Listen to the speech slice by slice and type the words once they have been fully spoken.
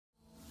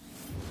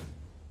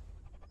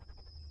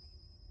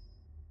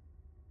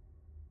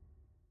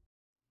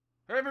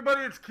Hey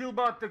everybody, it's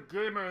Killbot the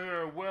Gamer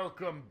here.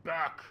 Welcome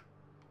back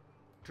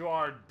to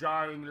our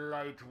Dying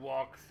Light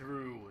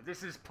walkthrough.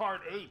 This is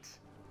part 8.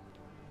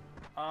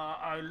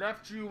 I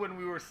left you when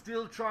we were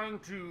still trying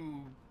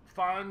to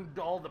find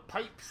all the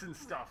pipes and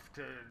stuff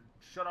to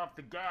shut off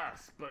the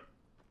gas, but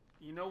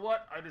you know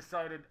what? I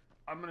decided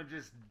I'm gonna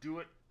just do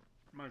it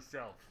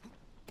myself.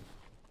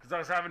 Because I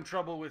was having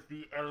trouble with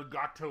the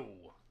Elgato.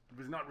 It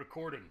was not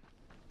recording.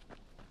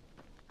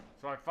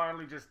 So I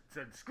finally just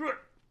said, screw it!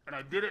 And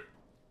I did it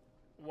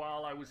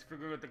while I was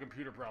figuring out the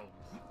computer problems.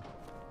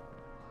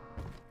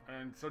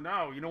 And so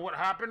now, you know what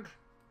happened?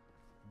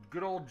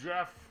 Good old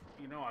Jeff,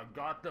 you know, I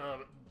got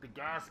the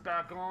gas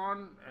back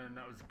on, and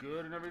that was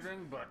good and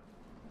everything, but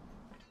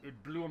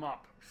it blew him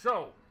up.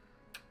 So,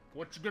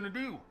 what you gonna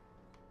do?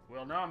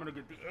 Well, now I'm gonna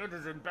get the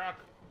Edison back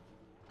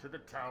to the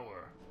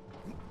tower.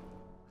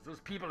 Those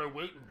people are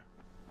waiting.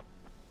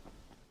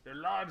 Their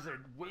lives are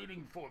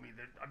waiting for me.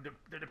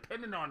 They're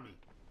dependent on me.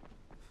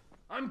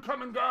 I'm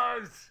coming,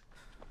 guys!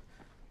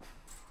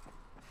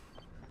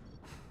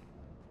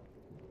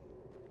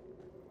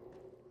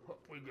 Up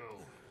we go.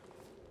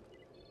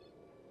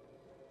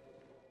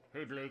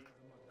 Hey, Blake.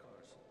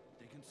 Cars.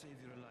 They can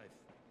save your life.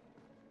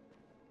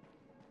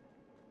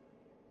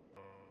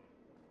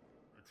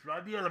 Let's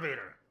ride the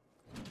elevator.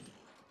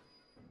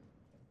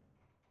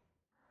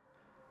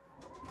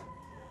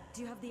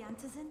 Do you have the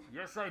antizin?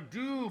 Yes, I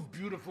do,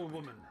 beautiful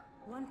woman.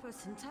 One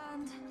person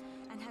turned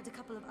and had a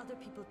couple of other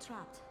people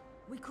trapped.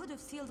 We could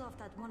have sealed off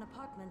that one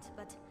apartment,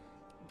 but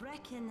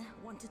Brecken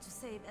wanted to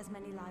save as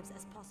many lives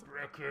as possible.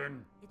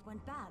 Brecken. It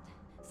went bad.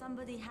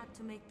 Somebody had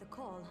to make the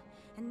call,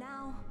 and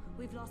now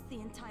we've lost the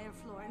entire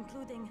floor,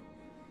 including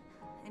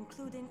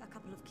a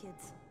couple of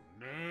kids.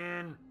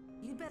 Man.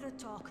 You'd better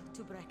talk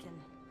to Brecken.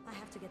 I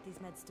have to get these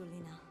meds to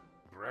Lena.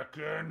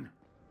 Brecken.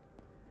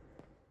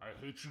 I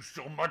hate you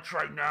so much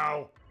right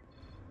now.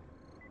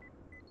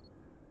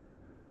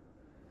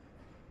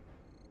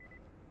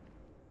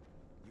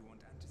 You want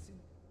antizin?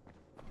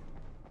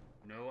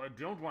 No, I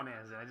don't want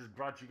Anzin. I just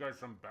brought you guys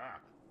some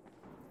back.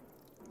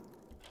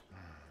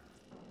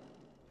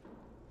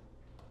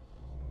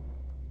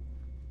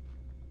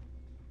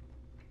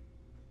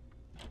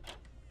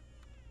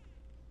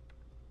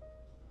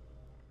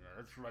 Yeah,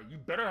 that's right. You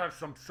better have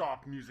some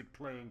soft music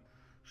playing,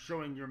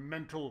 showing your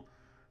mental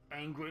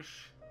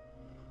anguish.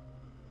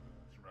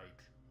 That's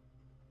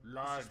right.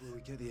 Lives. This is where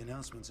we get the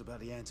announcements about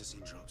the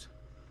antizin drops.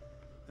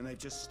 And they've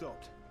just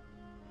stopped.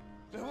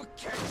 There were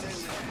kids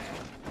in there!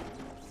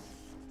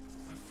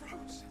 I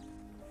froze.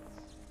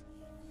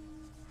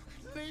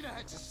 Lena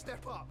had to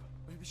step up.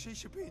 Maybe she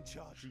should be in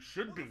charge. She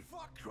should be.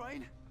 Fuck,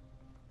 Crane!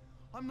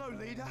 I'm no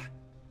leader.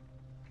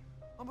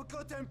 I'm a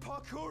goddamn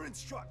parkour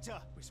instructor.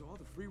 Wait, so all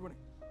the free running...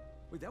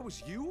 Wait, that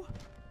was you?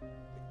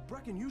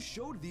 Brecken, you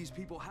showed these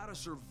people how to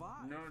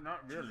survive. No,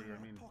 not really. I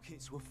mean,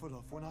 Pockets were full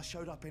of when I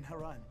showed up in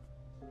Haran.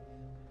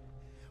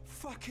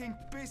 Fucking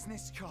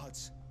business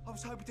cards. I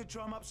was hoping to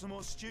drum up some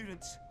more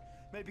students.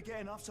 Maybe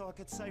get enough so I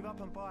could save up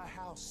and buy a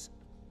house.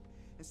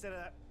 Instead of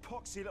that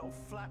poxy little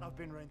flat I've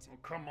been renting. oh,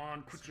 come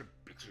on, quit your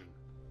bitching.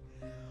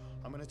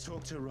 I'm gonna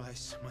talk to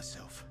Rice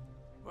myself.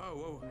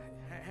 Whoa,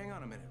 hang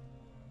on a minute.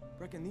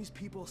 Brecken, these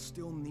people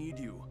still need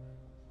you.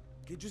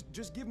 Okay,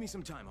 just give me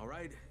some time, all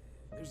right?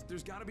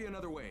 There's gotta be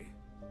another way.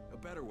 A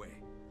better way.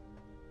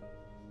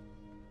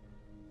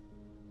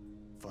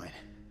 Fine.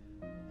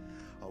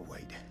 I'll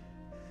wait.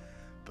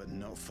 But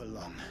not for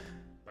long.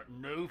 But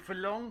no for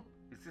long?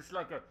 Is this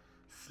like a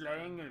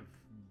slang of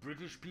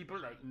British people?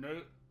 Like,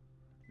 no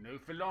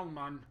for long,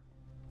 man.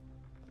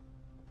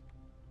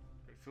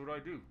 Okay, so what do I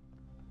do?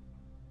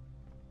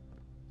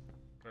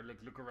 Do I,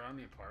 like, look around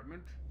the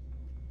apartment?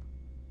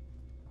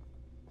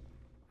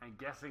 I'm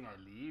guessing I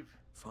leave.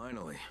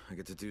 Finally, I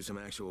get to do some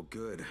actual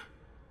good.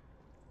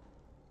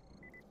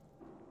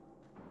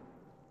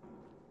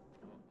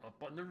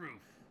 Up on the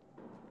roof.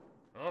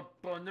 Up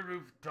on the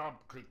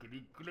rooftop,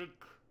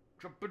 clickety-click.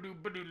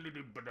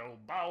 Trumpa-doo-ba-doo-doo-ba-doo,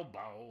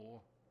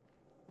 bow-bow.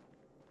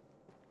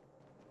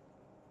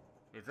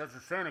 Yes, that's a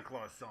Santa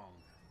Claus song.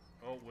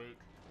 Oh, wait.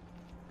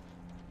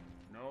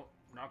 No,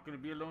 not gonna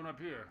be alone up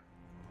here.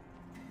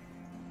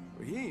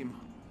 Raheem?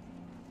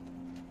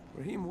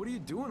 Raheem, what are you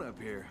doing up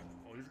here?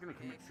 Oh, he's gonna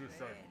commit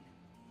suicide.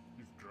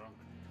 He's drunk.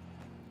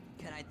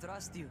 Can I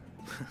trust you?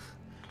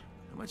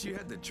 How much you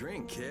had to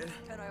drink, kid?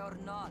 Can I or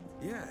not?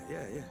 Yeah.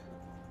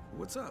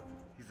 What's up?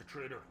 He's a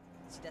traitor.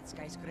 See that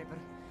skyscraper?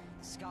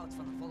 Scouts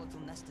from the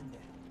volatile nest in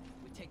there.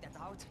 We take that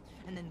out,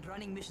 and then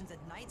running missions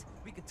at night,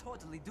 we could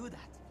totally do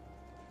that.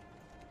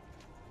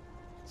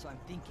 So I'm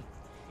thinking,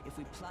 if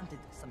we planted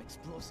some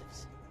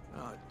explosives.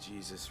 Oh,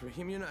 Jesus.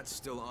 Raheem, you're not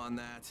still on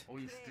that. Oh,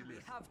 he still We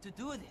is. have to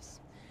do this.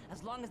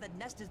 As long as that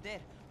nest is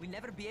there, we'll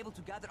never be able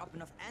to gather up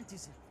enough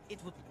antizin.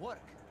 It would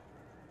work.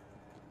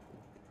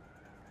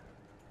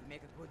 We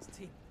make a good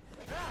team.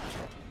 Ah!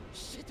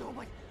 Shit, oh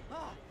my...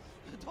 Ah!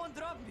 Don't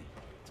drop me!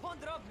 Don't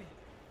drop me!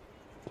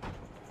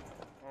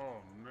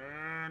 Oh,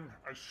 man.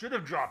 I should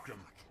have dropped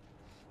him.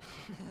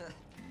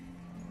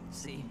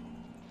 See?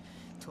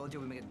 Told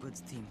you we make a good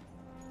team.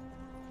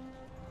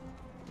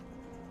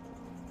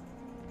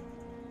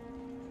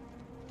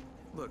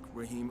 Look,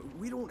 Raheem,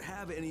 we don't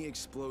have any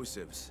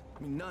explosives.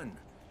 I mean, none.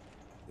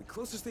 The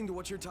closest thing to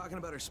what you're talking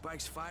about are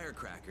Spike's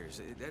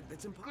firecrackers.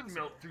 That's impossible. Could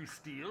melt through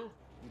steel.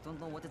 You don't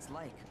know what it's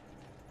like.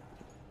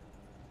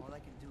 All I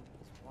can do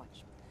is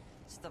watch.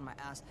 Sit on my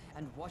ass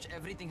and watch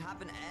everything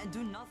happen and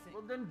do nothing.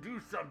 Well, then do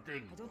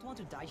something. I don't want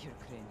to die here,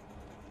 Crane.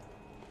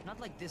 Not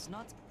like this,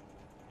 not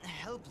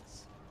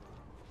helpless.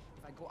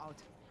 If I go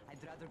out, I'd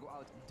rather go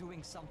out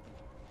doing something.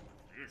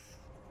 Yes.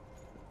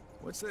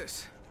 What's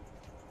this?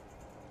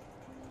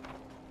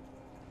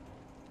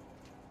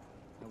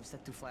 I was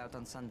set to fly out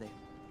on Sunday.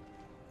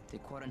 They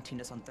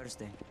quarantined us on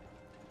Thursday.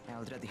 I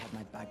already had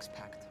my bags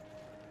packed.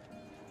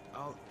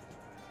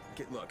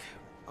 Look,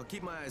 I'll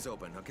keep my eyes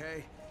open,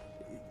 okay?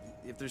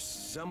 If there's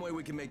some way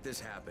we can make this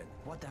happen.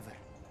 Whatever.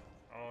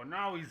 Oh,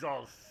 now he's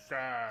all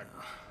sad.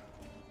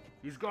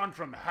 He's gone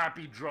from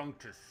happy drunk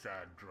to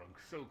sad drunk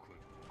so quick.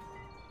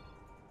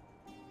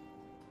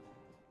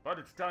 But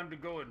it's time to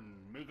go and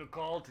make a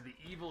call to the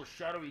evil,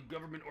 shadowy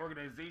government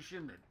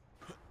organization that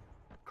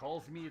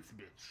calls me its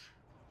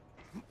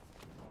bitch.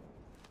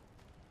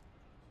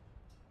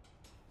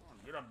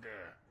 Get up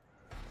there.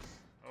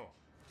 Oh.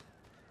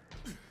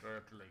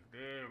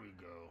 There we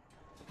go.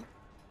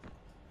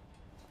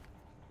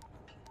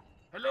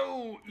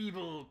 Hello,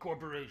 evil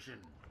corporation.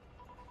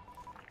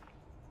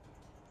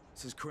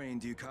 This is Crane,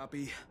 do you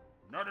copy?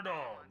 Not at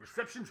all.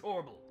 Reception's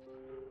horrible.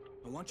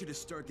 I want you to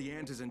start the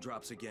antizen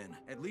drops again,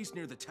 at least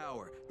near the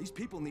tower. These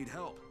people need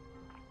help.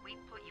 We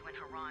put you in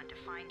Haran to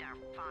find our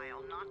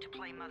file, not to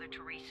play Mother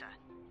Teresa.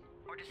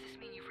 Or does this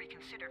mean you've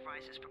reconsidered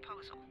Rice's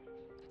proposal?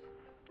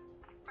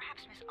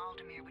 Perhaps Miss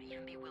Aldemir would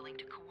even be willing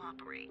to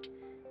cooperate,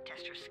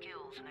 test her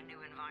skills in a new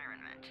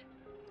environment.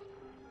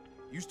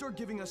 You start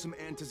giving us some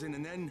antizen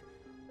and then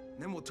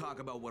we'll talk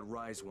about what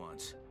Rise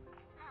wants.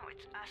 Oh,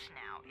 it's us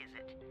now, is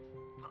it?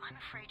 Well, I'm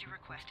afraid your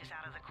request is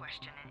out of the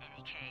question in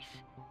any case.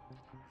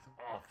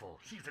 It's awful.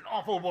 She's an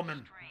awful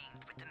woman.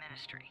 Strained with the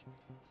Ministry.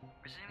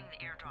 Resuming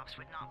the airdrops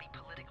would not be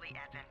politically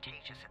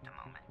advantageous at the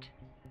moment.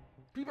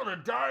 People are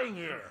dying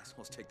here.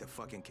 Assholes take the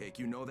fucking cake,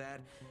 you know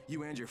that?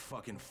 You and your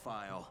fucking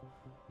file.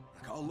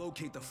 Look, I'll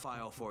locate the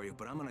file for you,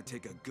 but I'm gonna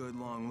take a good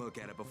long look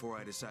at it before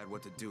I decide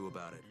what to do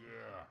about it.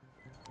 Yeah.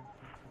 So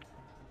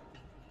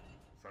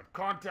I've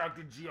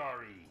contacted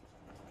GRE.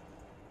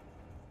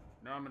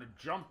 Now I'm gonna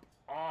jump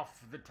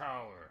off the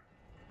tower.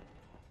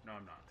 No,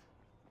 I'm not.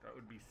 That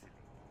would be silly.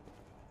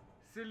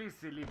 Silly,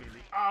 silly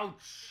Billy.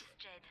 Ouch!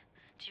 Jade,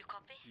 do you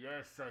copy?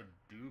 Yes, I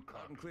do Loud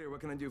copy. and clear, what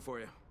can I do for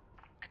you?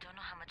 I don't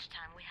know how much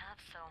time we have,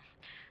 so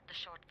the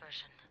short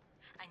version.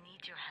 I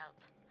need your help.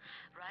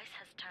 Rice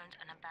has turned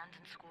an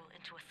abandoned school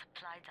into a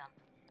supply dump.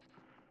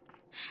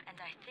 And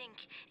I think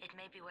it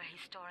may be where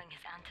he's storing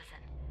his antizen.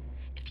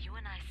 If you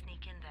and I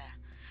sneak in there,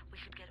 we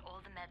could get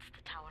all the meds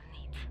the tower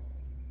needs.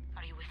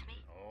 Are you with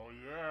me? Oh,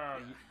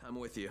 yeah. I'm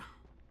with you.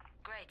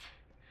 Great.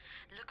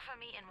 Look for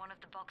me in one of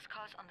the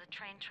boxcars on the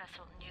train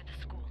trestle near the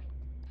school.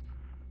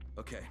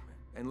 Okay,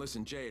 and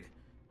listen, Jade.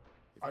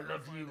 If I you're gonna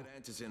love find you. that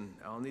antizen,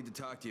 I'll need to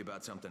talk to you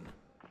about something.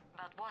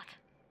 About what?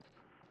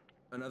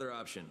 Another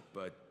option,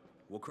 but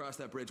we'll cross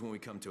that bridge when we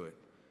come to it.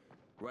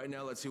 Right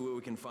now, let's see what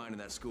we can find in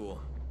that school.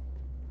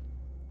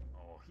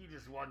 Oh, he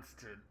just wants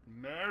to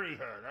marry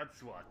her,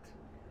 that's what.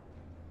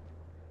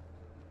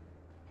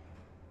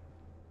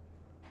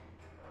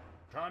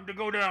 Time to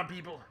go down,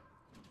 people.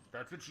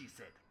 That's what she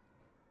said.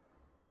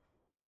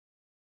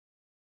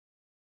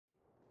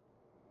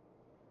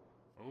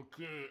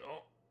 Okay,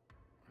 oh.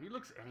 He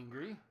looks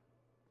angry.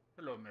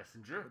 Hello,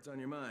 messenger. What's on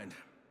your mind?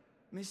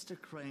 Mr.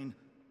 Crane,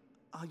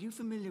 are you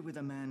familiar with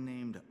a man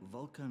named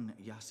Vulcan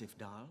Yasif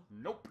Dal?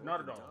 Nope, not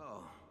at all.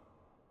 Oh.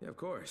 Yeah, of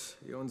course.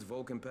 He owns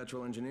Vulcan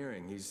Petrol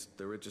Engineering. He's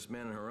the richest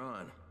man in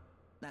Haran.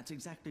 That's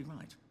exactly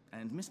right.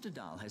 And Mr.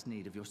 Dahl has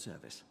need of your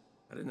service.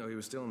 I didn't know he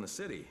was still in the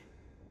city.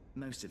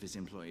 Most of his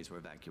employees were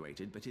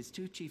evacuated, but his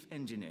two chief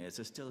engineers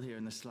are still here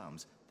in the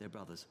slums. They're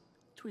brothers.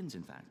 Twins,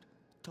 in fact.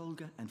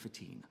 Tolga and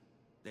Fatine.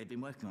 They've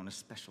been working on a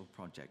special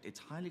project. It's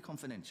highly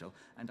confidential,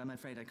 and I'm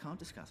afraid I can't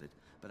discuss it,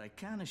 but I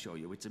can assure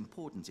you its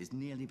importance is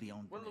nearly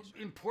beyond Well,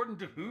 measure. important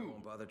to I who?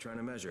 won't bother trying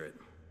to measure it.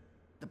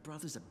 The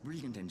brothers are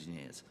brilliant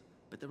engineers,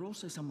 but they're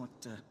also somewhat,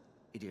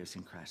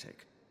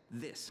 idiosyncratic.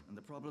 This, and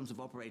the problems of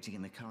operating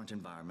in the current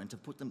environment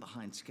have put them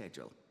behind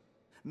schedule.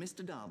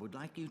 Mr. Dahl would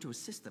like you to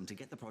assist them to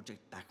get the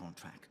project back on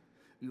track.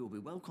 You will be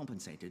well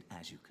compensated,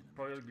 as you can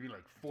imagine. Probably be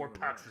like 4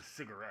 packs of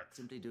cigarettes.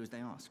 Simply do as they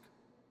ask.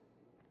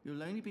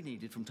 You'll only be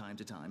needed from time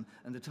to time,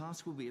 and the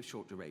task will be of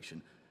short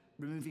duration.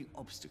 Removing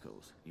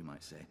obstacles, you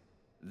might say.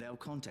 They'll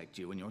contact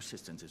you when your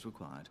assistance is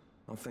required.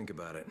 I'll think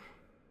about it.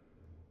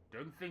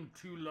 Don't think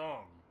too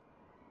long.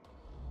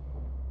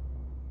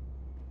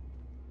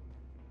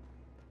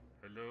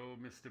 Hello,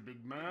 Mr.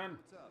 Big Man.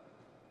 What's up?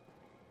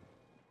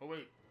 Oh,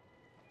 wait.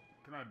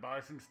 Can I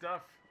buy some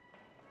stuff?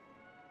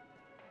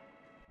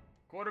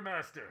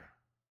 Quartermaster.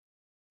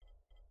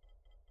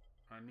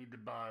 I need to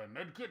buy a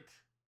medkit.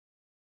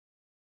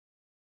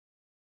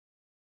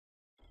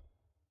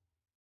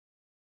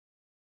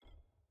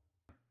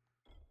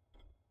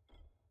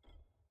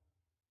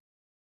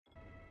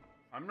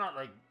 I'm not,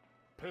 like,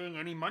 paying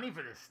any money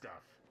for this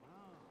stuff.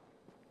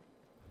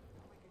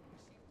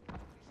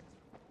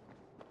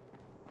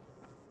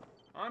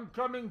 I'm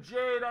coming,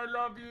 Jade. I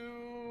love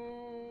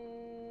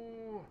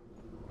you.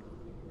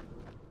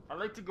 I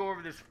like to go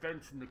over this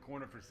fence in the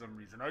corner for some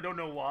reason. I don't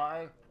know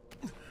why.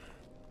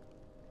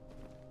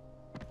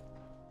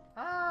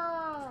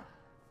 Ah!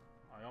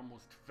 I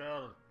almost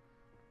fell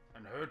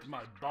and hurt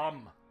my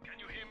bum. Can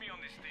you hear me on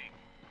this thing?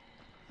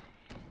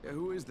 Yeah,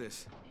 who is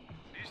this?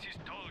 This is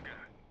Tolga.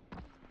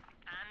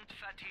 And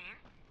Fatin?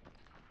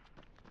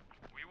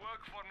 We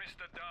work for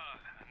Mr. Dahl,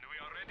 and we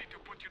are ready to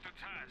put you to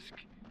task.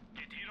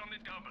 Get here on the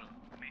double.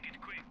 Make it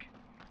quick.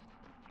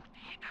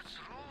 Hey, that's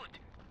rude.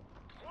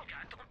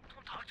 Tolga, don't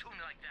talk to him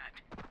like that.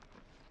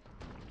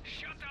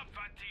 Shut up,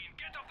 Fatin!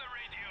 Get off the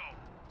radio!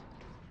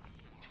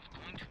 You're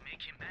going to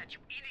make him mad, you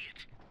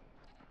idiot.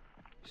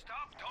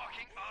 Stop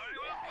talking or I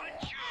will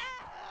punch you!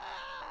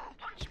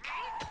 Punch me?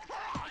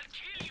 I'll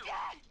kill you!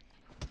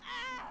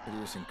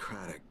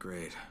 Idiosyncratic,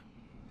 great.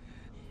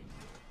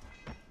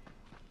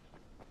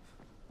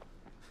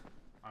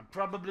 I'm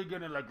probably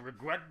gonna like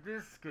regret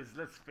this, cause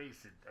let's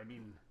face it, I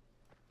mean,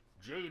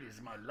 Jade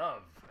is my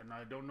love, and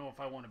I don't know if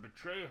I want to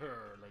betray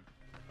her, like,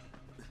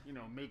 you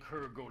know, make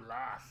her go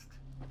last.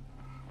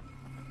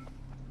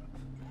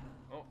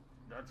 Oh,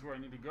 that's where I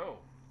need to go.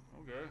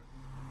 Okay.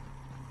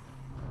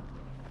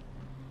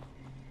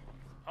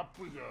 Up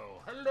we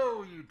go.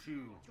 Hello, you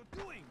two. What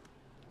you're doing?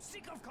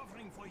 Sick of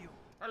covering for you.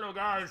 Hello,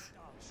 guys.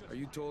 Are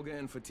you Tolga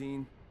and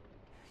Fatin?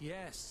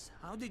 Yes.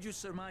 How did you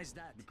surmise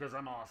that? Because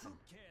I'm awesome.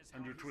 Cares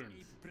And how you're his twins.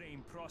 ape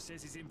brain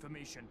processes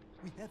information.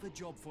 We have a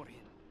job for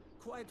him.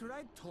 Quite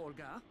right,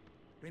 Tolga.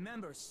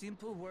 Remember,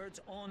 simple words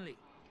only.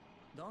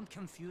 Don't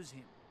confuse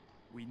him.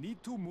 We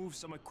need to move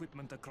some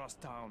equipment across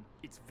town.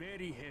 It's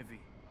very heavy.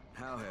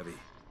 How heavy?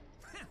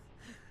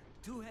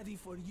 Too heavy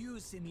for you,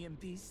 Simian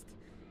Beast.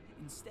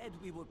 Instead,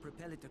 we will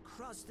propel it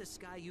across the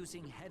sky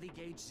using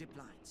heavy-gauge zip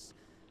lines.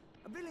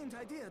 A brilliant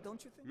idea,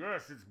 don't you think?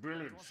 Yes, it's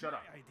brilliant. What's Shut my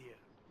up. idea?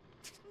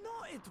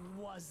 No, it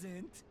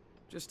wasn't.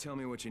 Just tell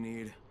me what you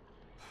need.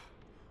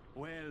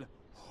 Well,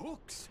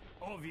 hooks,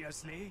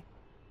 obviously.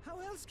 How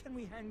else can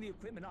we hang the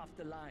equipment off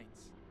the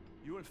lines?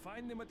 You will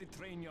find them at the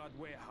train yard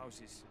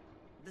warehouses.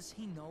 Does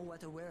he know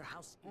what a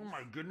warehouse is? Oh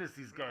my goodness,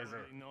 these guys are...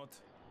 Probably not.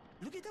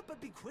 Look it up, but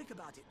be quick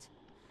about it.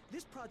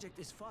 This project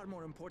is far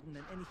more important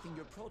than anything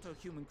your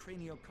proto-human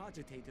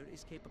cranio-cogitator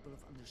is capable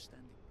of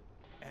understanding.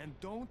 And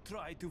don't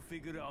try to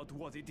figure out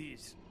what it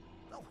is.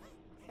 Oh,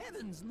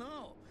 heavens,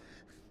 no!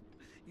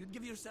 You'd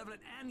give yourself an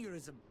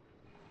aneurysm.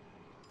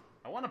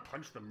 I want to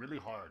punch them really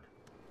hard.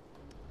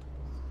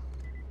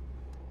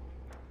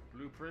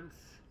 Blueprints.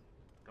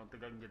 Don't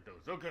think I can get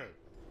those. Okay.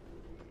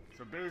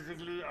 So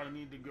basically, I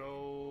need to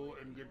go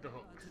and get the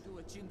hooks. To do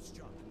a chimp's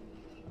job.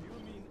 You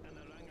mean an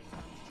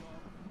orangutan's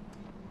job?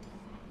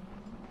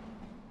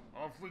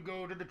 Off we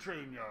go to the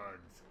train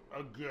yards.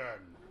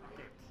 Again.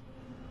 Okay.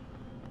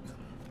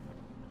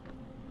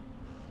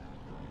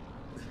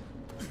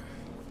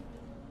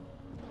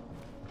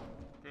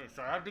 Okay,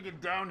 so I have to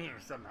get down here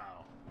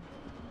somehow.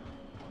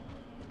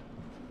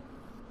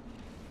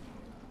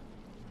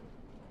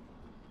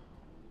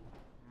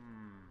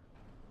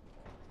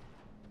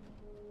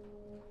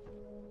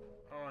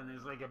 Oh, and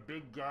there's like a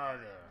big guy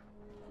there.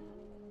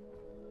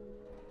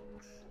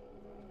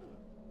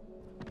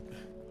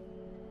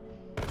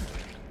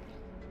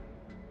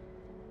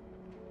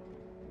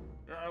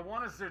 Yeah, I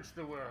want to search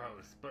the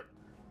warehouse, but...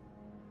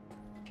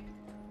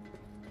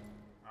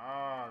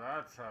 Ah,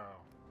 that's how.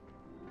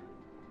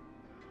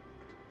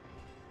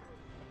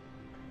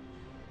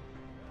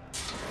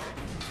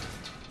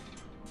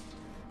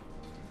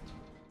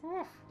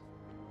 Whew.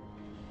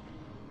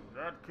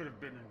 That could have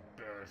been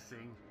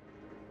embarrassing.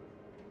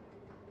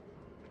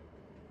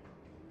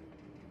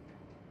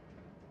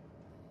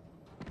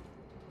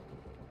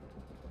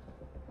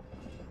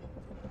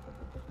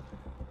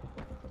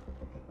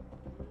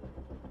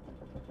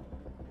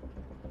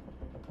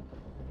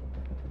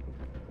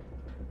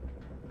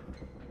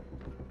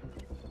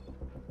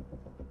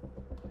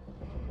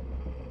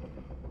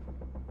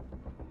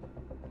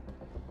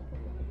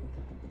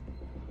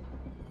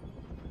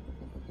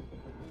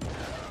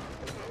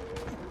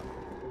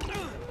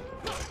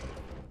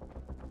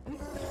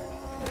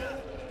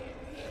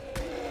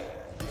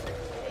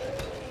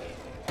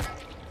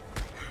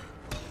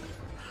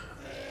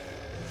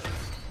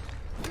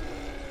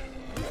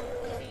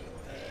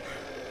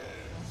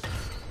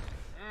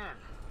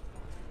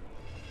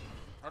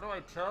 How do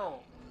I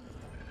tell?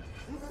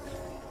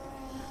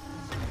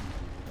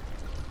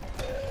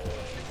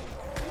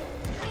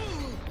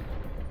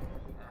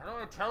 How do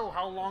I tell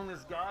how long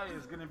this guy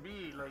is gonna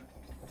be? Like...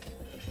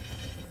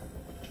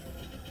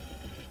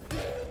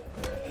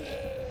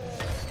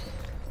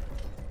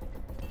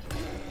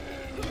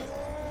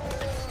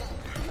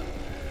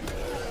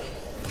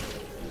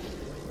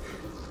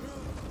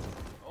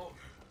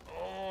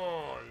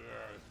 Oh,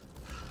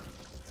 yeah.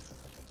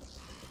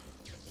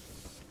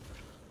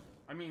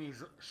 I mean,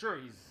 he's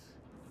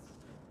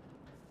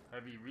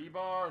heavy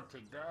rebar.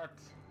 Take that.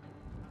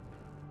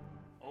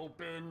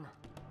 Open.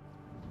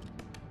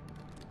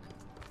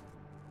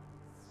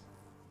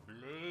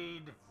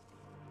 Blade.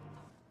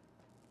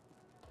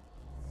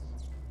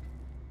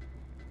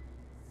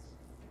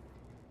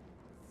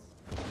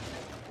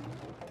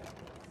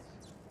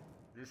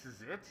 This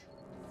is it?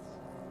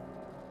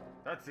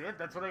 That's it?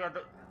 That's what I got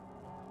the...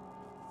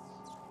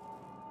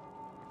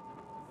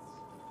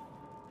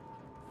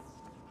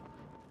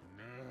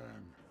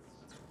 Man.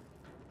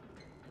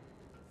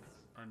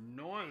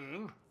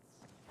 Annoying.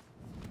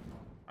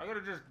 I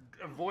could've just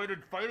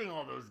avoided fighting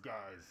all those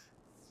guys.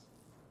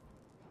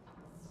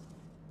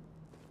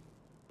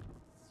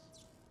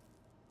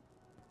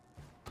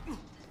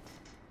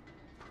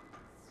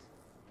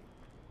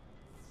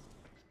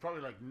 It's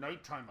probably like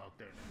nighttime out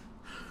there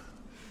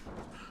now.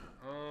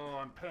 Oh,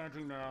 I'm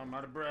panting now. I'm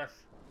out of breath.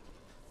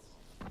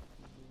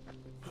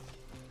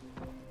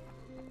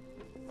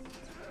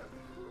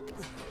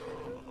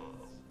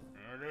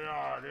 There they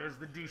are. There's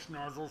the douche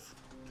nozzles.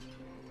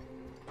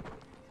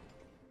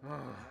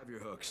 Have your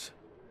hooks.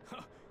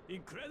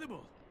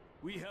 Incredible!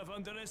 We have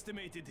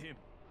underestimated him.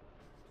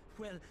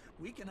 Well,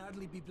 we can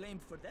hardly be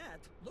blamed for that.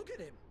 Look at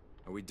him.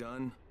 Are we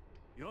done?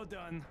 You're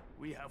done.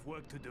 We have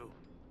work to do.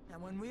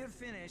 And when we're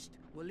finished,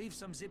 we'll leave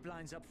some zip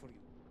lines up for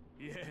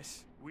you.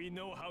 Yes, we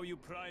know how you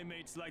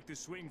primates like to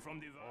swing from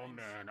the vines. Oh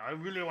man, I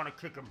really want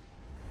to kick him.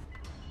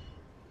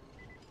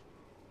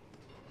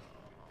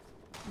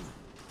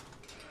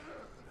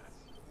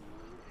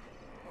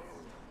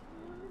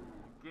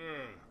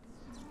 Okay.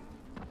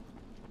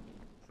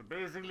 So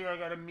basically I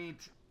gotta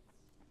meet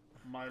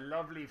my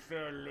lovely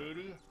fair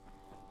lady.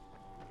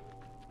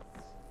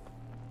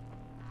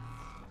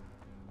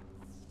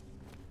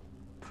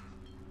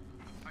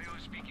 Ayo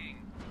speaking.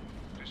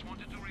 Just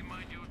wanted to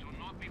remind you to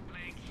not be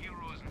playing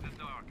heroes in the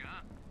dark,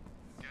 huh?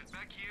 Get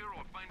back here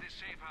or find a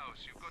safe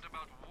house. You've got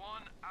about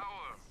 1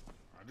 hour.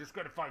 I just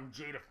gotta find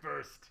Jade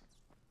first.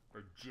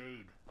 Or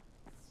Jade.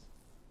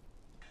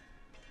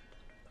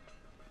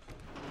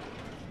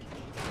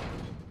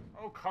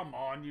 Oh, come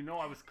on. You know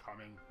I was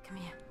coming. Come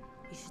here.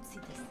 You should see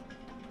this.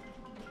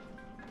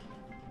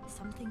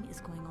 Something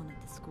is going on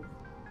at the school.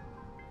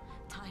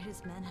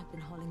 Tyra's men have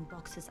been hauling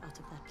boxes out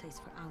of that place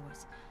for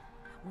hours.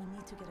 We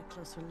need to get a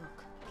closer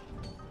look.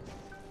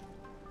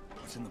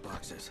 What's in the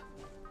boxes?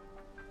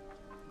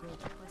 Great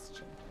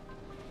question.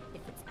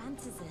 If it's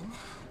antizin,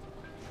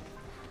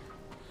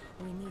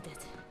 we need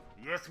it.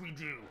 Yes, we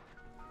do.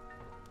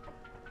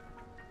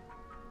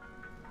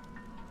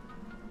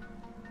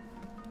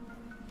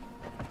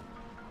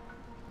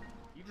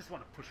 You just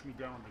want to push me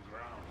down on the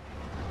ground.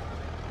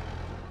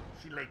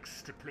 She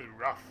likes to play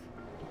rough.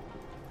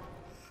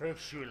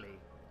 Sexually.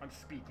 I'm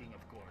speaking,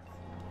 of course.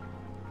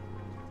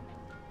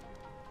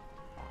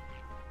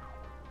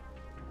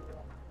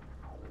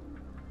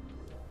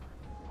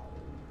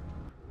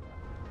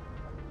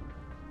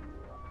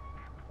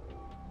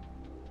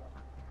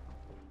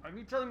 Are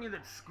you telling me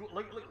that school,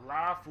 like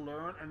laugh,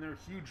 learn, and there are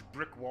huge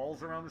brick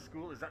walls around the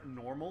school? Is that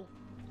normal?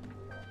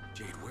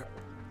 Jade, where?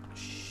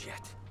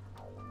 Shit.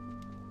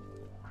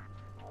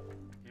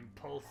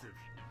 Impulsive.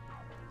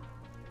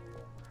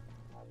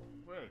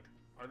 Wait,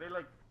 are they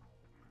like...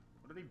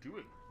 What are they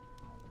doing?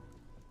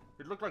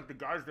 It looked like the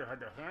guys there had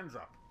their hands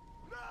up.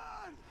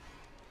 Run!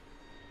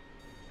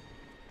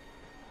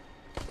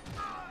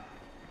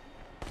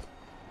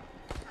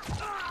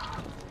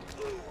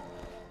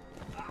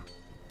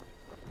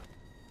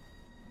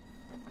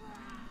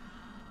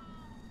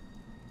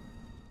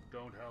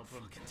 Don't help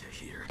him. Fucking to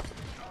here.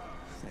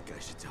 That guy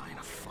should die in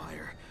a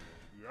fire.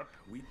 Yep.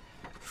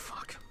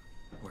 Fuck.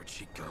 Where'd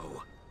she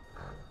go?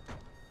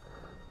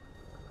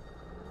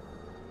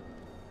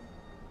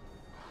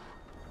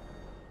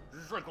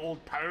 This is like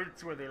old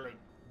pirates where they like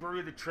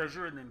bury the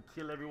treasure and then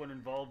kill everyone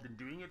involved in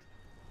doing it.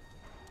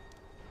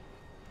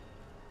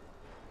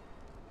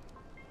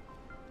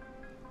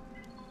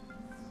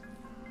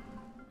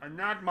 And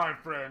that, my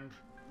friend,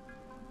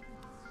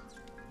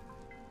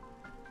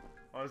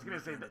 I was gonna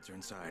say that are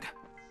inside.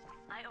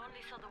 I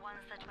only saw the ones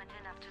that went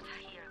in after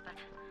Tahir, but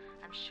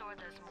I'm sure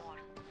there's more.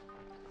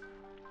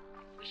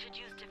 We should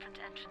use different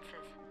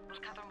entrances. We'll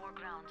cover more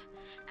ground,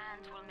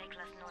 and we'll make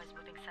less noise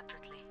moving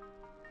separately.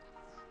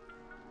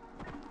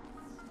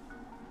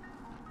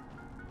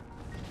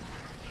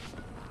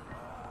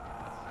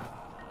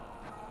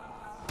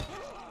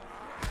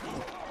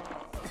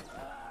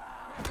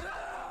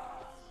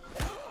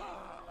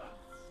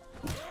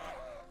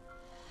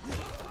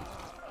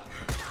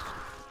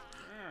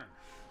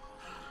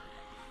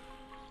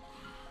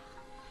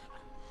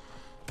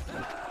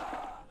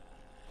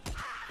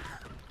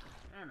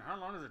 How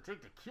long does it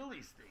take to kill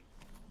these things?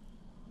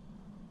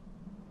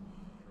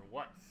 For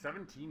what?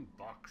 17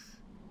 bucks.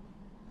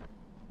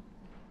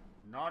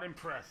 Not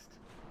impressed.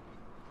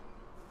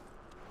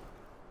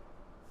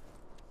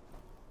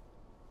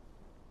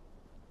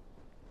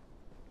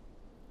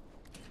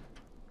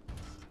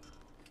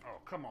 Oh,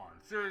 come on.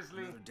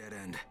 Seriously? Another dead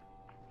end.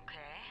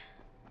 Okay.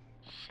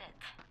 Shit.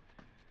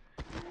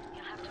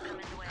 You'll have to come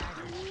in the way I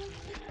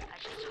did. I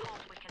just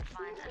hope we can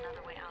find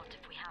another way out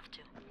if we have to.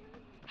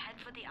 Head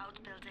for the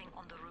outbuilding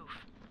on the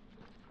roof.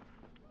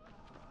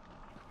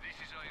 This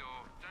is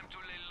Ayo. Time to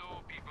lay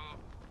low, people.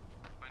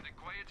 Find a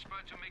Let's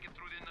try to make it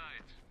through the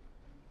night.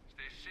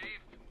 Stay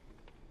safe,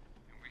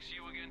 and we see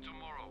you again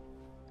tomorrow.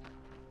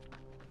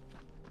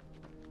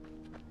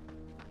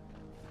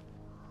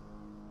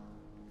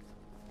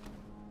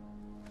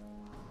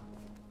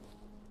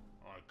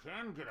 Oh, I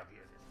can get up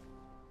here.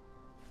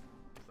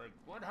 It's like,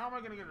 what? How am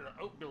I gonna get to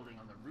the outbuilding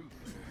on the roof?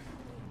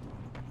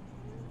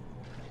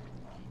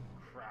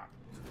 Crap.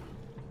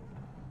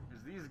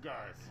 There's these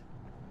guys.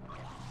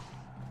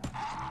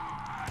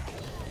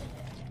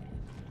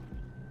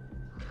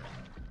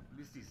 At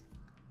least he's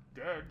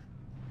dead.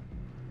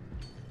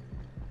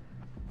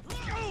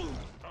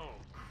 Oh,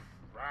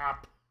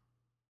 crap.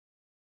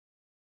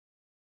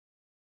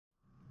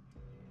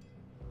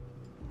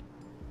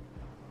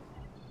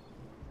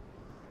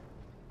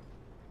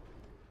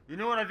 You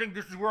know what? I think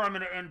this is where I'm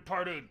going to end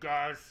part 8,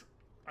 guys.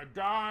 I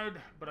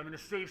died, but I'm in a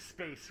safe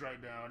space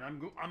right now, and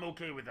I'm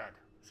okay with that.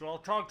 So I'll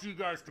talk to you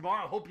guys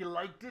tomorrow. I hope you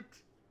liked it.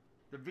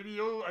 The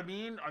video, I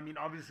mean,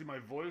 obviously my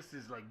voice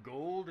is like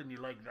gold, and you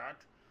like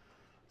that.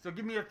 So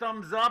give me a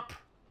thumbs up,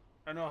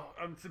 and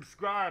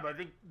subscribe. I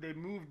think they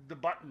moved the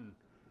button.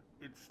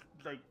 It's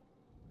like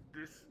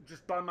this,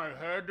 just by my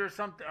head or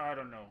something. I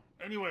don't know.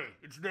 Anyway,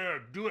 it's there.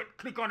 Do it.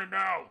 Click on it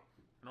now,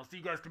 and I'll see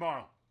you guys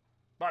tomorrow.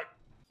 Bye.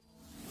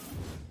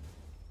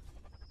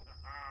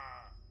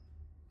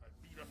 I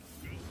beat up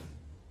a gate.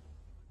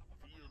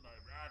 Feel my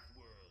wrath,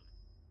 world.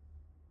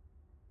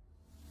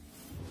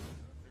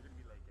 They're gonna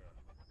be like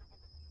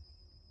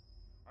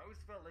I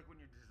always felt like when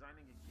you're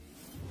designing a game,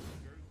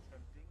 it's very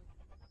tempting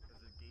as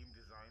a game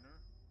designer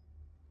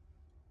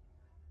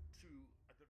to